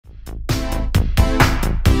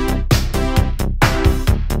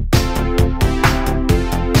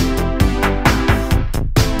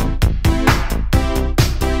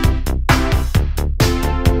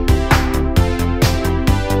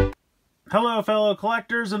Hello fellow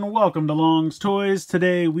collectors and welcome to Long's Toys.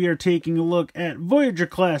 Today we are taking a look at Voyager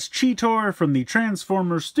class Cheetor from the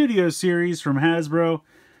Transformers Studio series from Hasbro.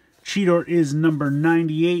 Cheetor is number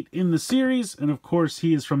 98 in the series, and of course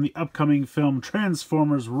he is from the upcoming film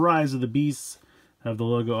Transformers Rise of the Beasts. I have the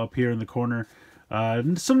logo up here in the corner.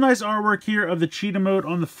 Some nice artwork here of the cheetah mode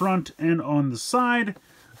on the front and on the side.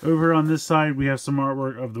 Over on this side we have some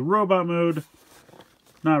artwork of the robot mode.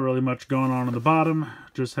 Not really much going on the bottom.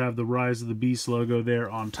 Just have the Rise of the Beast logo there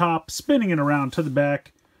on top. Spinning it around to the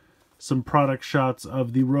back. Some product shots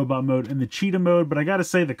of the robot mode and the cheetah mode. But I gotta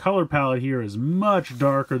say the color palette here is much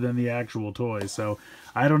darker than the actual toy. So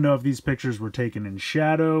I don't know if these pictures were taken in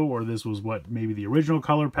shadow or this was what maybe the original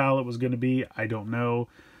color palette was going to be. I don't know.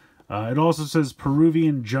 It also says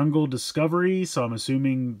Peruvian Jungle Discovery. So I'm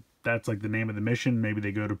assuming that's like the name of the mission. Maybe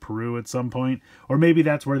they go to Peru at some point. Or maybe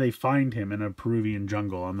that's where they find him, in a Peruvian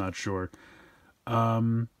jungle. I'm not sure.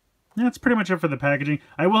 That's pretty much it for the packaging.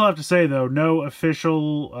 I will have to say, though, no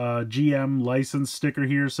official GM license sticker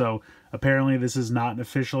here. So apparently this is not an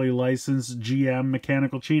officially licensed GM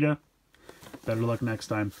Mechanical Cheetah. Better luck next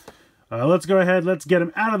time. Let's go ahead. Let's get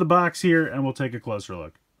him out of the box here, and we'll take a closer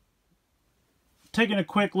look. Taking a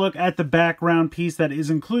quick look at the background piece that is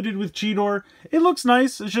included with Cheetor. It looks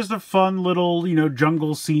nice. It's just a fun little,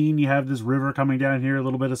 jungle scene. You have this river coming down here, a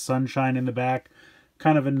little bit of sunshine in the back.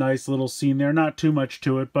 Kind of a nice little scene there. Not too much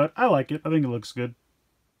to it, but I like it. I think it looks good.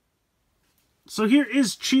 So here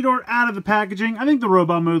is Cheetor out of the packaging. I think the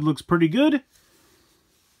robot mode looks pretty good.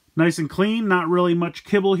 Nice and clean. Not really much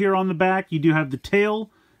kibble here on the back. You do have the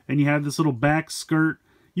tail, and you have this little back skirt.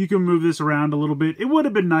 You can move this around a little bit. It would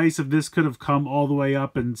have been nice if this could have come all the way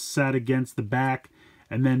up and sat against the back,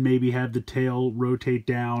 and then maybe have the tail rotate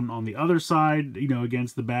down on the other side,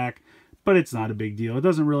 against the back. But it's not a big deal. It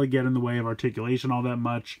doesn't really get in the way of articulation all that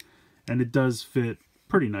much, and it does fit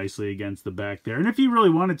pretty nicely against the back there. And if you really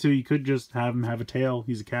wanted to, you could just have him have a tail.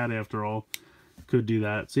 He's a cat after all. Could do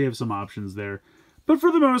that. So you have some options there. But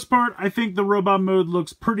for the most part, I think the robot mode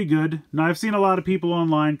looks pretty good. Now, I've seen a lot of people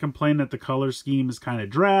online complain that the color scheme is kind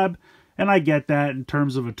of drab, and I get that in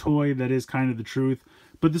terms of a toy. That is kind of the truth.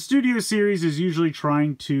 But the Studio Series is usually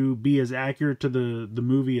trying to be as accurate to the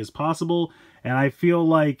movie as possible, and I feel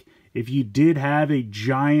like if you did have a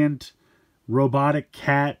giant robotic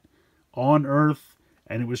cat on Earth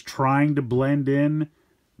and it was trying to blend in,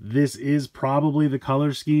 this is probably the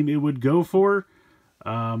color scheme it would go for.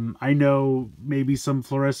 I know maybe some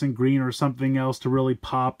fluorescent green or something else to really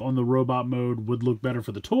pop on the robot mode would look better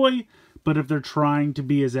for the toy, but if they're trying to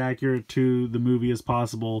be as accurate to the movie as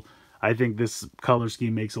possible, I think this color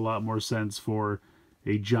scheme makes a lot more sense for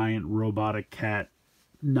a giant robotic cat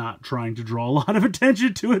not trying to draw a lot of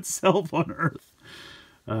attention to itself on Earth.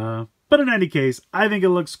 But in any case, I think it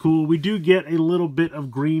looks cool. We do get a little bit of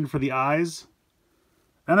green for the eyes,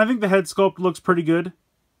 and I think the head sculpt looks pretty good.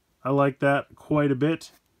 I like that quite a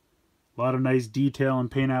bit. A lot of nice detail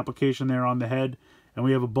and paint application there on the head. And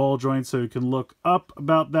we have a ball joint so you can look up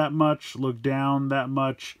about that much, look down that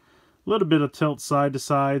much. A little bit of tilt side to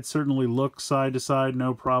side. Certainly look side to side,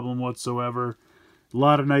 no problem whatsoever. A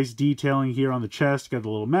lot of nice detailing here on the chest. Got the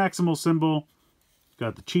little maximal symbol.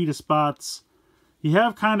 Got the cheetah spots. You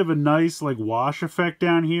have kind of a nice wash effect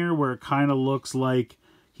down here where it kind of looks like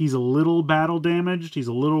he's a little battle damaged. He's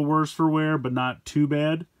a little worse for wear, but not too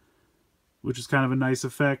bad, which is kind of a nice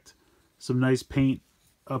effect. Some nice paint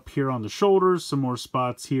up here on the shoulders, some more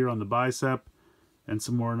spots here on the bicep, and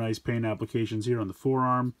some more nice paint applications here on the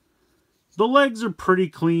forearm. The legs are pretty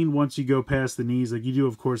clean once you go past the knees. You do,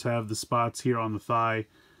 of course, have the spots here on the thigh,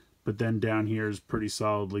 but then down here is pretty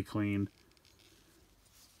solidly clean.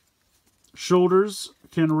 Shoulders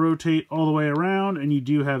can rotate all the way around, and you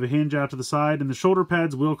do have a hinge out to the side, and the shoulder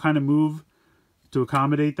pads will kind of move to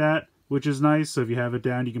accommodate that, which is nice. So if you have it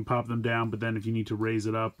down, you can pop them down, but then if you need to raise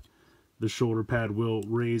it up, the shoulder pad will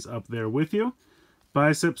raise up there with you.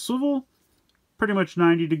 Bicep swivel, pretty much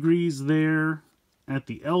 90 degrees there at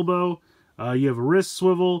the elbow. You have a wrist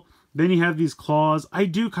swivel. Then you have these claws. I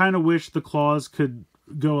do kind of wish the claws could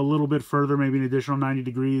go a little bit further, maybe an additional 90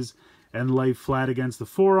 degrees, and lay flat against the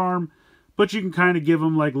forearm. But you can kind of give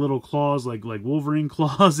them little claws, like Wolverine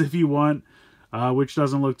claws if you want. Which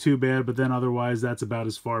doesn't look too bad, but then otherwise that's about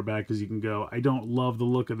as far back as you can go. I don't love the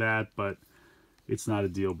look of that, but it's not a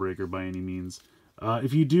deal breaker by any means.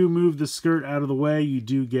 If you do move the skirt out of the way, you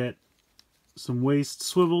do get some waist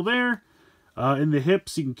swivel there. In the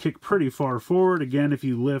hips, you can kick pretty far forward. Again, if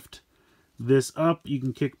you lift this up, you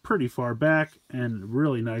can kick pretty far back and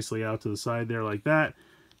really nicely out to the side there like that.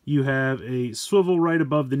 You have a swivel right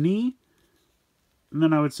above the knee. And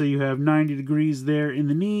then I would say you have 90 degrees there in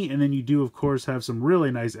the knee, and then you do, of course, have some really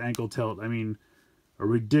nice ankle tilt. I mean, a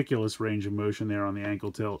ridiculous range of motion there on the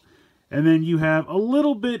ankle tilt. And then you have a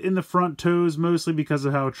little bit in the front toes, mostly because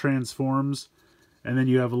of how it transforms. And then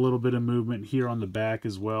you have a little bit of movement here on the back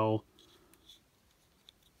as well.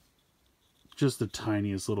 Just the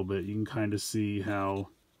tiniest little bit. You can kind of see how,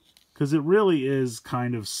 because it really is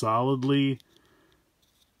kind of solidly,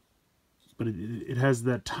 but it has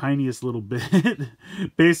that tiniest little bit.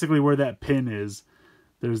 Basically where that pin is,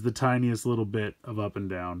 there's the tiniest little bit of up and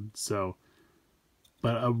down. So,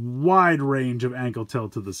 but a wide range of ankle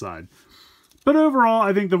tilt to the side. But overall,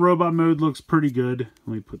 I think the robot mode looks pretty good.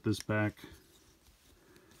 Let me put this back.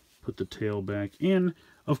 Put the tail back in.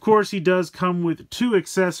 Of course, he does come with 2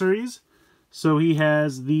 accessories. So he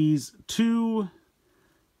has these 2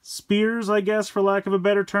 spears, I guess, for lack of a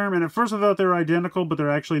better term. And at first I thought they were identical, but they're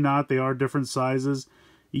actually not. They are different sizes.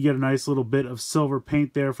 You get a nice little bit of silver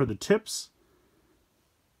paint there for the tips.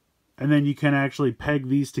 And then you can actually peg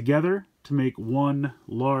these together to make one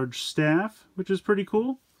large staff, which is pretty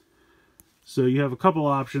cool. So you have a couple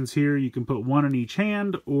options here. You can put one in each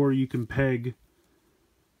hand, or you can peg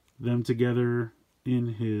them together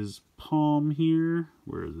in his palm here.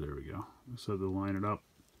 There we go. So to line it up.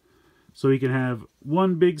 So you can have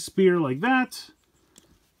one big spear like that,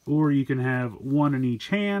 or you can have one in each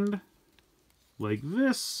hand like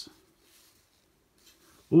this,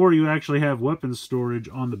 or you actually have weapon storage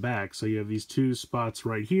on the back. So you have these 2 spots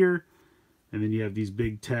right here, and then you have these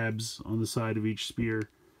big tabs on the side of each spear.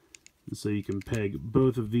 And so you can peg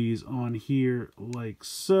both of these on here like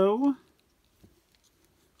so,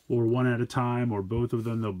 or one at a time, or both of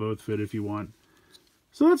them. They'll both fit if you want.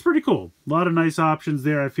 So that's pretty cool. A lot of nice options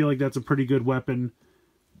there. I feel like that's a pretty good weapon.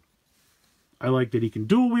 I like that he can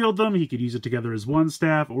dual wield them. He could use it together as one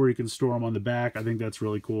staff, or he can store them on the back. I think that's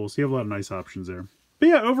really cool. So you have a lot of nice options there. But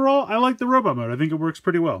yeah, overall, I like the robot mode. I think it works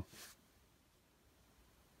pretty well.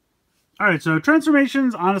 Alright, so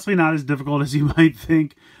transformation's honestly not as difficult as you might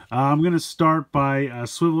think. I'm going to start by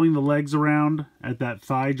swiveling the legs around at that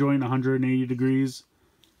thigh joint 180 degrees.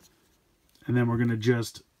 And then we're going to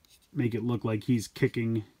just make it look like he's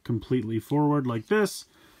kicking completely forward like this.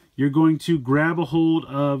 You're going to grab a hold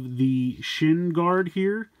of the shin guard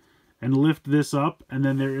here and lift this up, and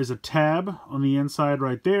then there is a tab on the inside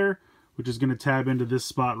right there, which is going to tab into this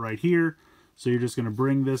spot right here. So you're just going to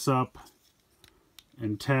bring this up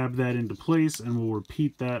and tab that into place, and we'll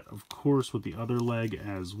repeat that, of course, with the other leg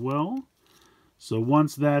as well. So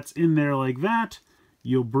once that's in there like that,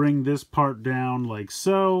 you'll bring this part down like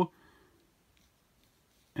so.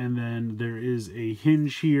 And then there is a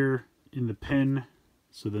hinge here in the pin.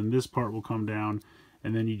 So then this part will come down,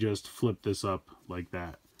 and then you just flip this up like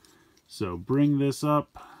that. So bring this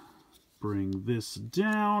up, bring this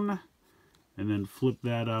down, and then flip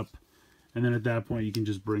that up. And then at that point, you can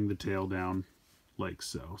just bring the tail down like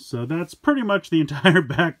so. So that's pretty much the entire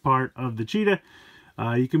back part of the cheetah.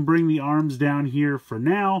 You can bring the arms down here for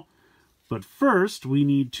now. But first, we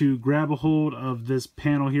need to grab a hold of this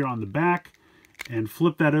panel here on the back and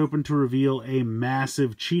flip that open to reveal a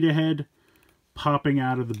massive cheetah head popping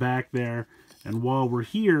out of the back there. And while we're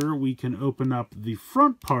here, we can open up the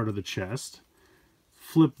front part of the chest,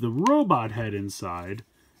 flip the robot head inside,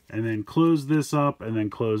 and then close this up and then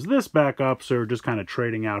close this back up. So we're just kind of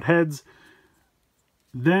trading out heads.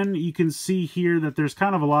 Then you can see here that there's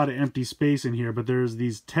kind of a lot of empty space in here, but there's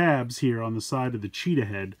these tabs here on the side of the cheetah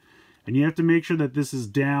head. And you have to make sure that this is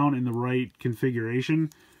down in the right configuration.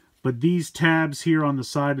 But these tabs here on the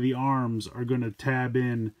side of the arms are going to tab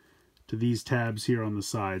in to these tabs here on the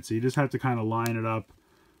side. So you just have to kind of line it up,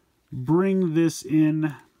 bring this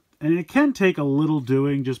in, and it can take a little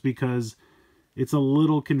doing just because it's a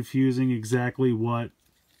little confusing exactly what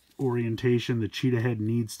orientation the cheetah head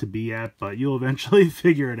needs to be at, but you'll eventually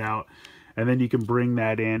figure it out. And then you can bring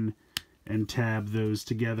that in and tab those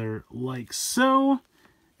together like so.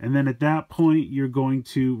 And then at that point, you're going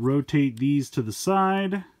to rotate these to the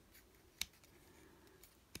side.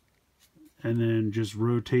 And then just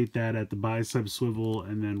rotate that at the bicep swivel,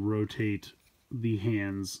 and then rotate the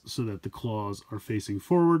hands so that the claws are facing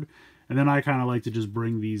forward. And then I kind of like to just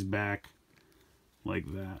bring these back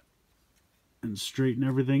like that and straighten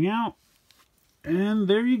everything out. And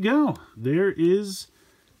there you go. There is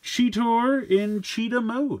Cheetor in cheetah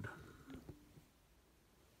mode.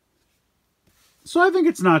 So I think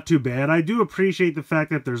it's not too bad. I do appreciate the fact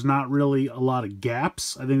that there's not really a lot of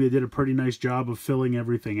gaps. I think they did a pretty nice job of filling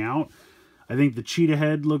everything out. I think the cheetah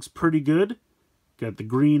head looks pretty good. Got the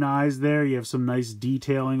green eyes there. You have some nice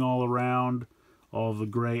detailing all around. All of the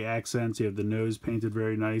gray accents. You have the nose painted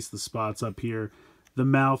very nice. The spots up here. The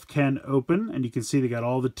mouth can open, and you can see they got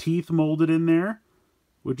all the teeth molded in there,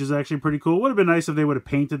 which is actually pretty cool. Would have been nice if they would have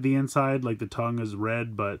painted the inside, like the tongue is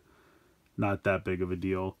red, but not that big of a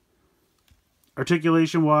deal.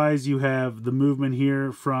 Articulation-wise, you have the movement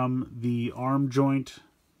here from the arm joint.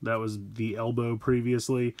 That was the elbow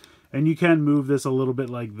previously. And you can move this a little bit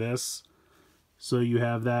like this. So you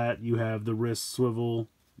have that. You have the wrist swivel.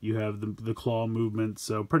 You have the claw movement.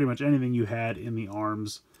 So pretty much anything you had in the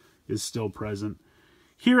arms is still present.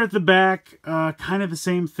 Here at the back, kind of the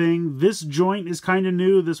same thing. This joint is kind of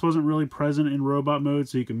new. This wasn't really present in robot mode,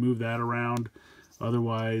 so you can move that around.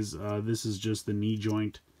 Otherwise, this is just the knee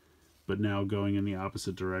joint, but now going in the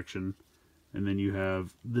opposite direction. And then you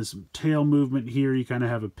have this tail movement here. You kind of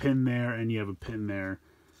have a pin there, and you have a pin there.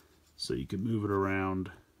 So you can move it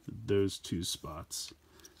around those two spots.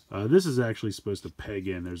 This is actually supposed to peg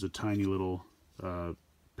in. There's a tiny little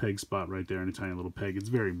peg spot right there and a tiny little peg. It's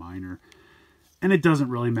very minor. And it doesn't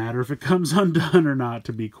really matter if it comes undone or not,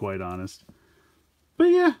 to be quite honest. But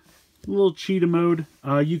yeah, a little cheetah mode.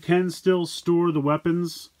 You can still store the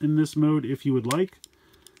weapons in this mode if you would like.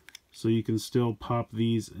 So you can still pop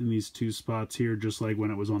these in these two spots here, just like when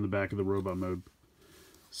it was on the back of the robot mode.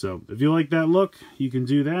 So if you like that look, you can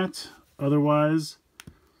do that. Otherwise,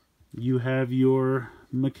 you have your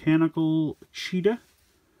mechanical cheetah.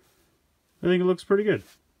 I think it looks pretty good.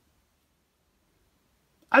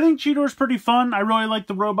 I think Cheetor's pretty fun. I really like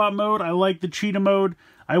the robot mode. I like the cheetah mode.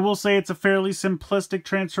 I will say it's a fairly simplistic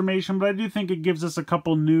transformation, but I do think it gives us a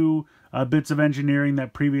couple new bits of engineering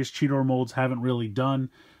that previous Cheetor molds haven't really done.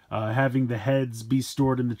 Having the heads be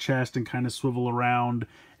stored in the chest and kind of swivel around,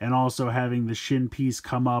 and also having the shin piece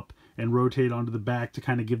come up and rotate onto the back to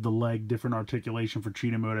kind of give the leg different articulation for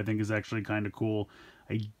cheetah mode, I think is actually kind of cool.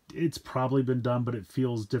 It's probably been done, but it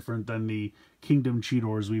feels different than the Kingdom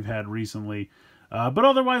Cheetors we've had recently. But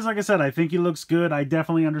otherwise, like I said, I think he looks good. I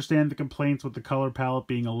definitely understand the complaints with the color palette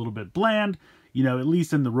being a little bit bland. You know, at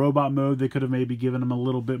least in the robot mode, they could have maybe given him a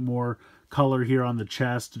little bit more color here on the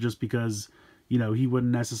chest, just because, you know, he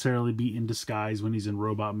wouldn't necessarily be in disguise when he's in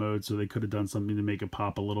robot mode, so they could have done something to make it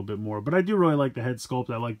pop a little bit more. But I do really like the head sculpt.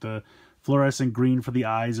 I like the fluorescent green for the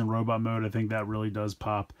eyes in robot mode. I think that really does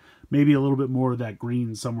pop. Maybe a little bit more of that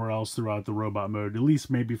green somewhere else throughout the robot mode, at least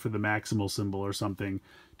maybe for the maximal symbol or something,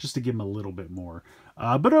 just to give him a little bit more.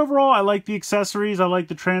 But overall, I like the accessories. I like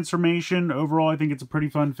the transformation. Overall, I think it's a pretty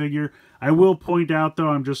fun figure. I will point out, though,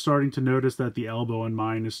 I'm just starting to notice that the elbow on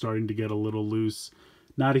mine is starting to get a little loose.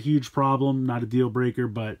 Not a huge problem, not a deal breaker,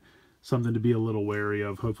 but something to be a little wary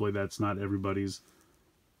of. Hopefully that's not everybody's,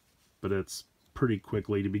 but it's pretty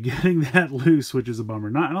quickly to be getting that loose, which is a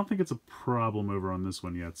bummer. I don't think it's a problem over on this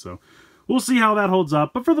one yet, so we'll see how that holds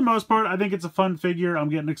up. But for the most part, I think it's a fun figure. I'm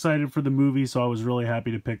getting excited for the movie, so I was really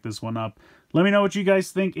happy to pick this one up. Let me know what you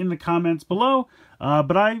guys think in the comments below.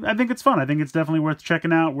 But I think it's fun. I think it's definitely worth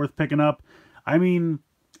checking out, worth picking up. I mean,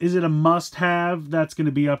 is it a must-have? That's going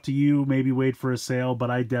to be up to you. Maybe wait for a sale, but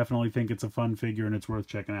I definitely think it's a fun figure and it's worth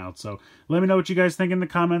checking out. So let me know what you guys think in the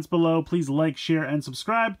comments below. Please like, share, and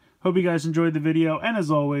subscribe. Hope you guys enjoyed the video, and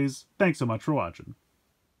as always, thanks so much for watching.